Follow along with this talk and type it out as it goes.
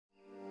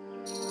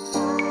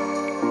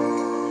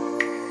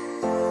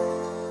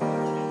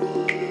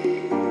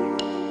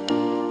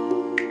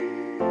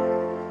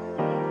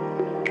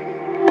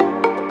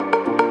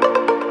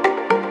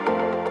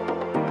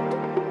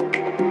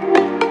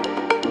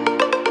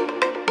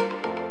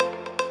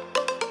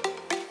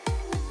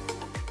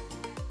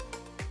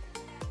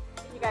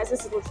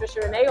This is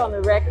Latricia Renee on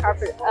the red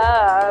carpet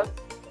of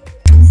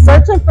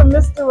Searching for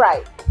Mr.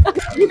 Right.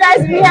 You guys,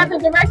 we have the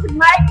director,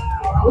 Mike.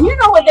 You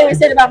know what they were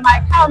saying about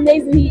Mike, how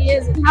amazing he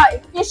is and how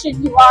efficient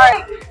you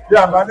are.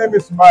 Yeah, my name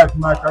is Mike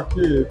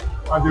Akid.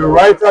 I'm the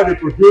writer, the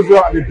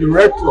producer, and the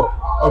director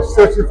of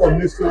Searching for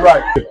Mr.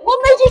 Right. What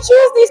made you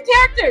choose these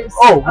characters?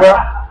 Oh, well,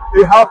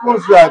 it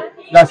happens that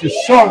there's a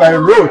song I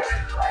wrote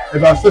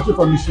about searching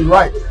for Mr.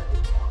 Right.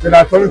 Then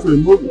I turned it into a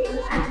movie.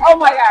 Oh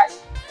my gosh.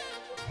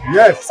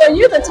 Yes. So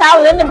you're the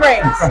talent and the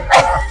brains.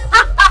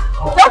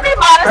 Don't be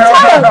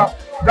modest, tell them.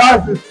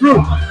 That's the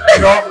truth.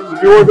 You know,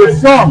 it was a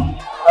song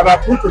that I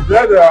put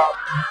together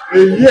a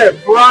year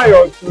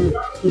prior to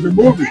the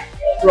movie.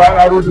 So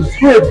I wrote the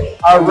script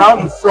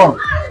around the song.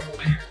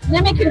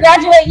 Let me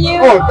congratulate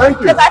you. Oh, thank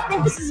you. Because I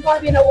think this is going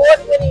to be an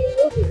award-winning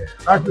movie.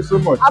 Thank you so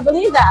much. I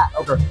believe that.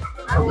 Okay.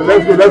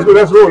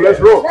 Let's roll.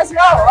 Let's roll.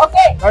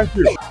 Okay. Thank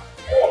you.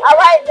 All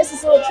right, this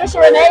is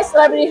Latricia Renee,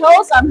 celebrity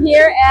host. I'm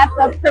here at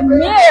the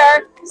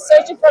premiere,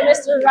 Searching for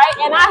Mr. Right,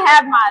 and I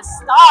have my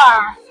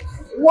star,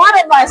 one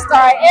of my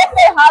stars,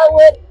 F.A.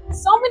 Hollywood.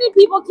 So many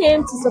people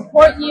came to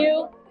support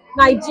you,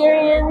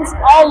 Nigerians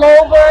all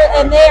over,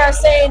 and they are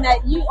saying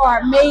that you are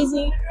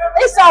amazing.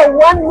 They saw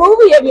one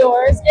movie of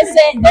yours and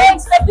said they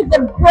expected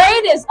the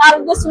greatest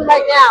out of this one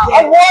right now,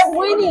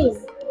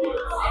 award-winning.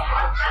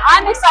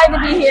 I'm excited to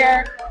be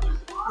here.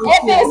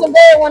 F.A. is a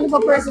very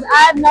wonderful person.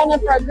 I've known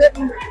him for a good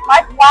while.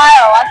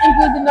 I think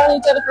we've been knowing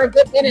each other for a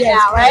good minute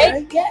now,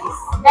 right? Yes.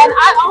 And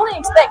I only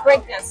expect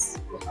greatness.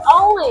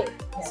 Only.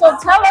 So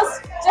tell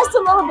us just a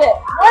little bit,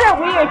 what are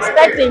we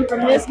expecting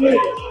from this movie?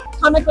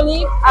 Comic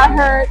relief, I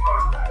heard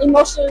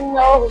emotional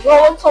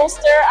roller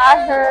coaster,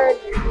 I heard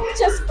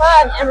just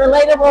fun and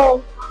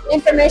relatable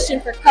information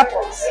for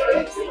couples.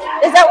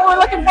 Is that what we're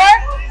looking for?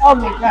 Oh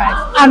my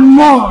gosh. And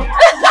more.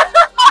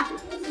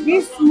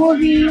 This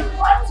movie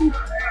took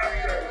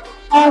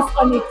us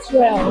on a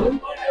trail,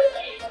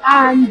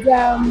 and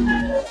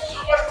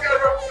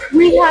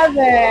we have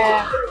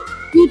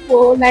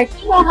people, like,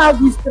 you know how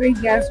these three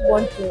girls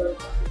want to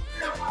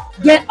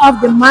get off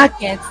the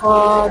market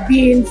for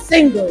being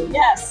single.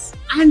 Yes.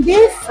 And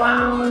they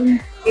found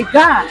a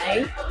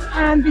guy,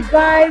 and the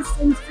guy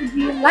seems to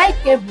be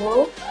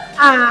likable,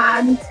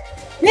 and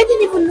they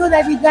didn't even know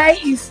that the guy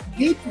is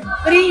dating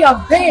three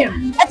of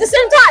them At the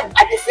same time.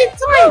 at the same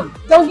time.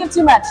 Don't give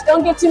too much.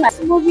 Don't give too much.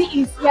 This movie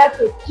is here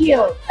to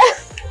kill.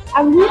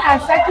 And we are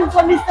searching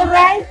for Mr.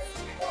 Right.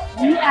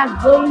 We are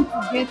going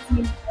to get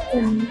him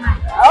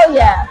tonight. Oh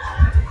yeah.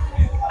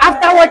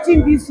 After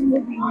watching this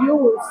movie, you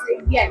will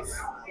say, yes,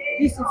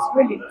 this is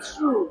really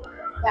true,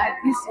 that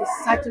this is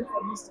searching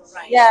for Mr.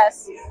 Right.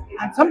 Yes.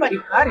 And somebody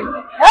got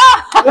him.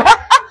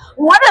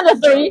 One of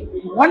the three.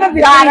 One of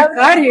the Got three him.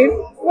 got him.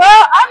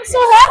 Well, I'm so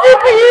happy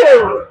for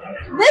you.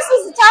 This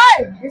is the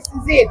time. This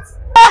is it.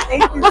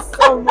 Thank you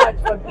so much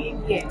for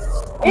being here.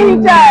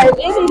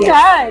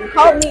 Anytime.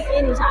 Call me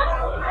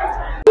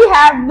anytime. We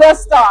have the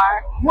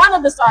star, one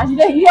of the stars. You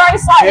already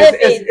saw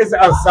Iffy. It's an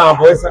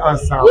ensemble. It's an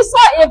ensemble. You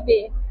saw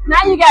Iffy.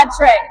 Now you got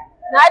Trey.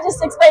 Now I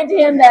just explained to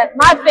him that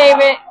my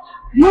favorite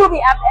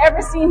movie I've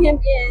ever seen him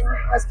in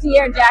was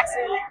Pierre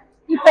Jackson.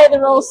 He played the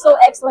role so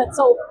excellent.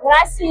 So when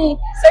I see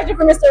Searching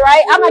for Mr.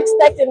 Right, I'm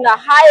expecting the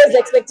highest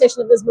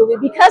expectation of this movie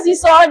because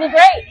he's already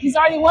great. He's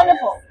already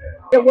wonderful.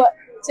 What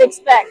to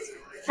expect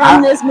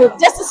from this movie?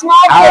 Just a small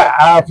bit.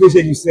 I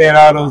appreciate you saying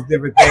all those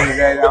different things.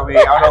 And I mean,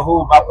 I don't know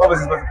who my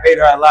publicist must have paid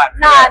her a lot.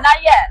 Nah,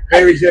 not yet.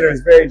 Very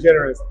generous, very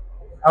generous.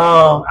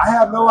 I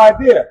have no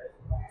idea.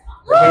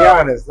 To be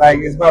honest, like,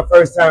 it's my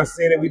first time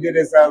seeing it. We did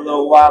this a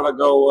little while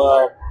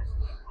ago,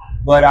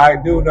 but I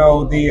do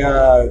know the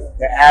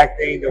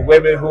acting, the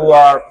women who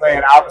are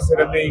playing opposite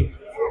of me.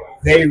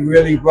 They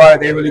really brought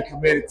it. They really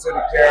committed to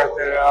the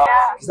character.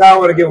 Because I don't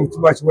want to give them too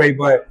much away,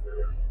 but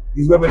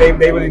these women,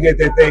 they really get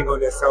their thing on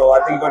this. So I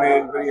think you're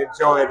going to really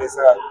enjoy this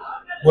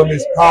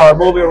women's power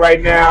movement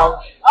right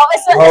now. Oh,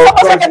 it's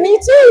almost like a Me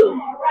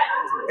Too.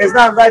 It's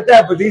not like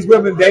that, but these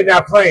women, they're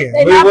not playing.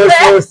 They're not playing.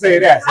 We'll say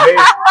that. So they,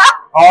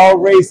 all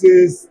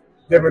races,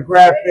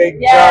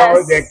 demographic,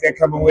 genre, they're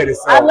coming with it.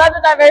 So I love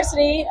the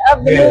diversity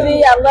of the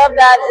movie. I love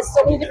that it's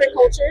so many different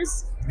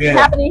cultures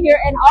happening here.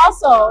 And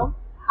also,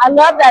 I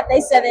love that they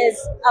said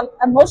it's an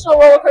emotional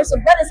roller coaster,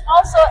 but it's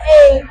also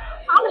a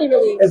comedy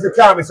relief. It's a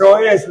comedy, so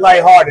it is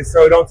lighthearted,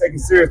 so don't take it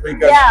seriously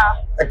because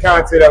the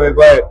content of it,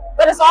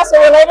 but it's also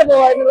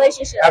relatable in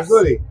relationships.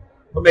 Absolutely.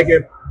 We're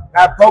making,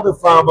 not poking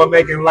fun, but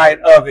making light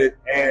of it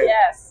and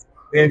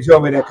the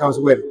enjoyment that comes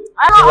with it.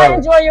 I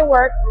enjoy your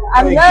work.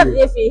 I love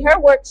Iffy. Her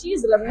work,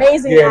 she's an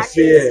amazing actress.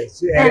 She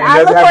is. And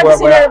I look forward to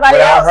seeing everybody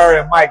else. Without her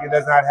and Mike, it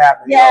does not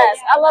happen. Yes,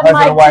 I love Mike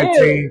Mike white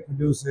too. Team,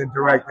 producer, and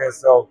director.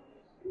 So,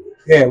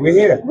 yeah, we're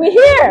here. We're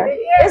here.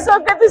 It's so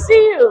good to see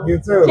you. You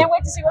too. Can't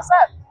wait to see what's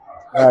up.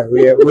 All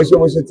right, what's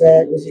your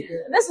tag?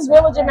 This is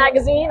Real Legit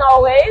Magazine,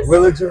 always.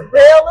 Real Legit?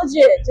 Real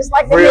Legit, just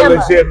like the Real hammer.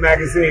 Legit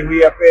Magazine.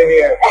 We up in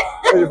here.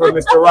 Searching for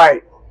Mr.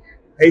 Right.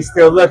 He's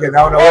still looking. I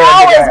don't know They're where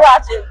always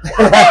watching.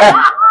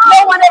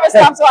 No one ever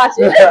stops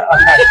watching.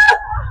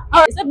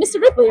 All right, is that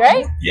Mr. Ripley,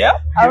 right? Yeah.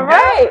 All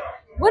right.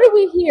 What are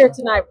we here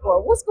tonight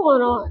for? What's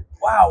going on?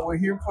 Wow, we're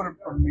here for the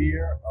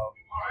premiere of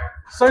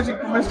Searching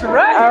for Mr.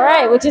 Right. All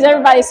right, which is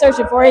everybody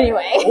searching for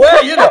anyway.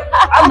 Well, you know,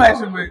 I'm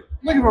actually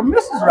looking for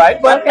Mrs.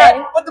 Right, but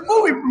Okay. but the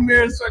movie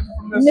premiere is Searching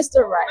for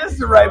Mr. Right.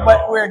 Mr. Right,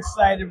 but we're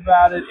excited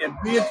about it. And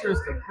Beatrice,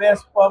 the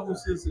best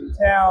publicist in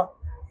town,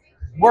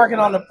 working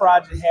on the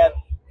project,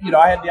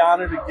 I had the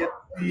honor to get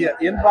the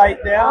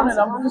invite down, and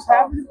I'm just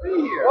happy to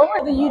be here. What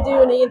work do you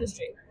do in the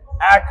industry?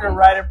 Actor,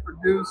 writer,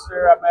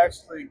 producer. I'm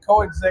actually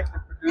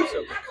co-executive producer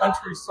of the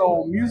Country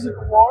Soul Music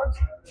Awards.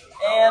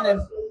 And in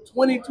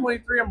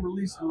 2023, I'm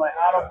releasing my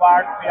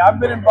autobiography.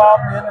 I've been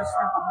involved in the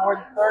industry for more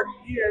than 30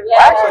 years.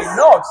 Yes. Actually,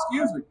 no,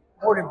 excuse me,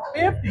 more than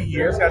 50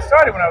 years. I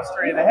started when I was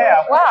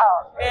 3.5.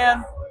 Wow.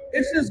 And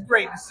it's just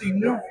great to see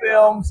new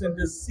films and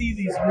just see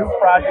these new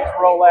projects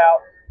roll out.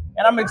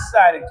 And I'm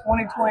excited.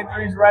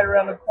 2023 is right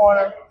around the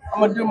corner. I'm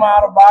going to do my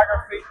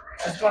autobiography.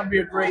 It's going to be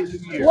a great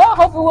new year. Well,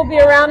 hopefully we'll be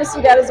around to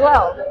see that as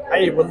well.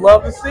 I would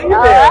love to see you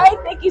All there. right.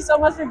 Thank you so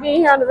much for being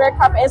here on the red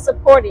carpet and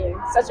supporting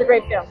such a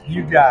great film.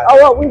 You got it. Oh,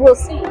 well, we will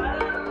see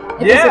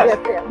if it's a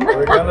good film.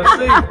 We're going to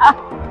see.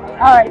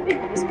 All right.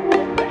 Thank you.